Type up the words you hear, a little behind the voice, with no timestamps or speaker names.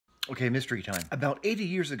Okay, mystery time. About 80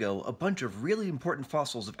 years ago, a bunch of really important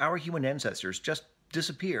fossils of our human ancestors just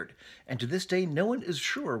disappeared, and to this day no one is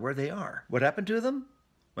sure where they are. What happened to them?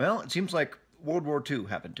 Well, it seems like World War II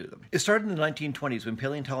happened to them. It started in the 1920s when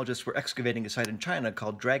paleontologists were excavating a site in China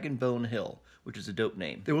called Dragon Bone Hill, which is a dope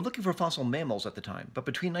name. They were looking for fossil mammals at the time, but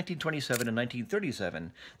between 1927 and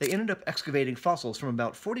 1937, they ended up excavating fossils from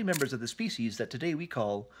about 40 members of the species that today we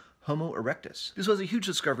call Homo erectus. This was a huge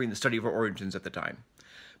discovery in the study of our origins at the time.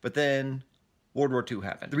 But then World War II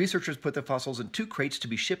happened. The researchers put the fossils in 2 crates to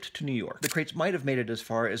be shipped to New York. The crates might have made it as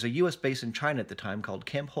far as a U.S. base in China at the time called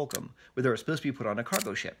Camp Holcomb, where they were supposed to be put on a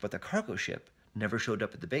cargo ship, but the cargo ship never showed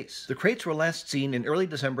up at the base. The crates were last seen in early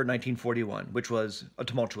December 1941, which was a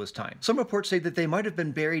tumultuous time. Some reports say that they might have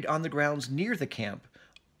been buried on the grounds near the camp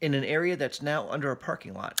in an area that's now under a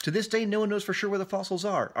parking lot. To this day, no one knows for sure where the fossils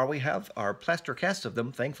are. All we have are plaster casts of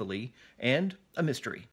them, thankfully, and a mystery.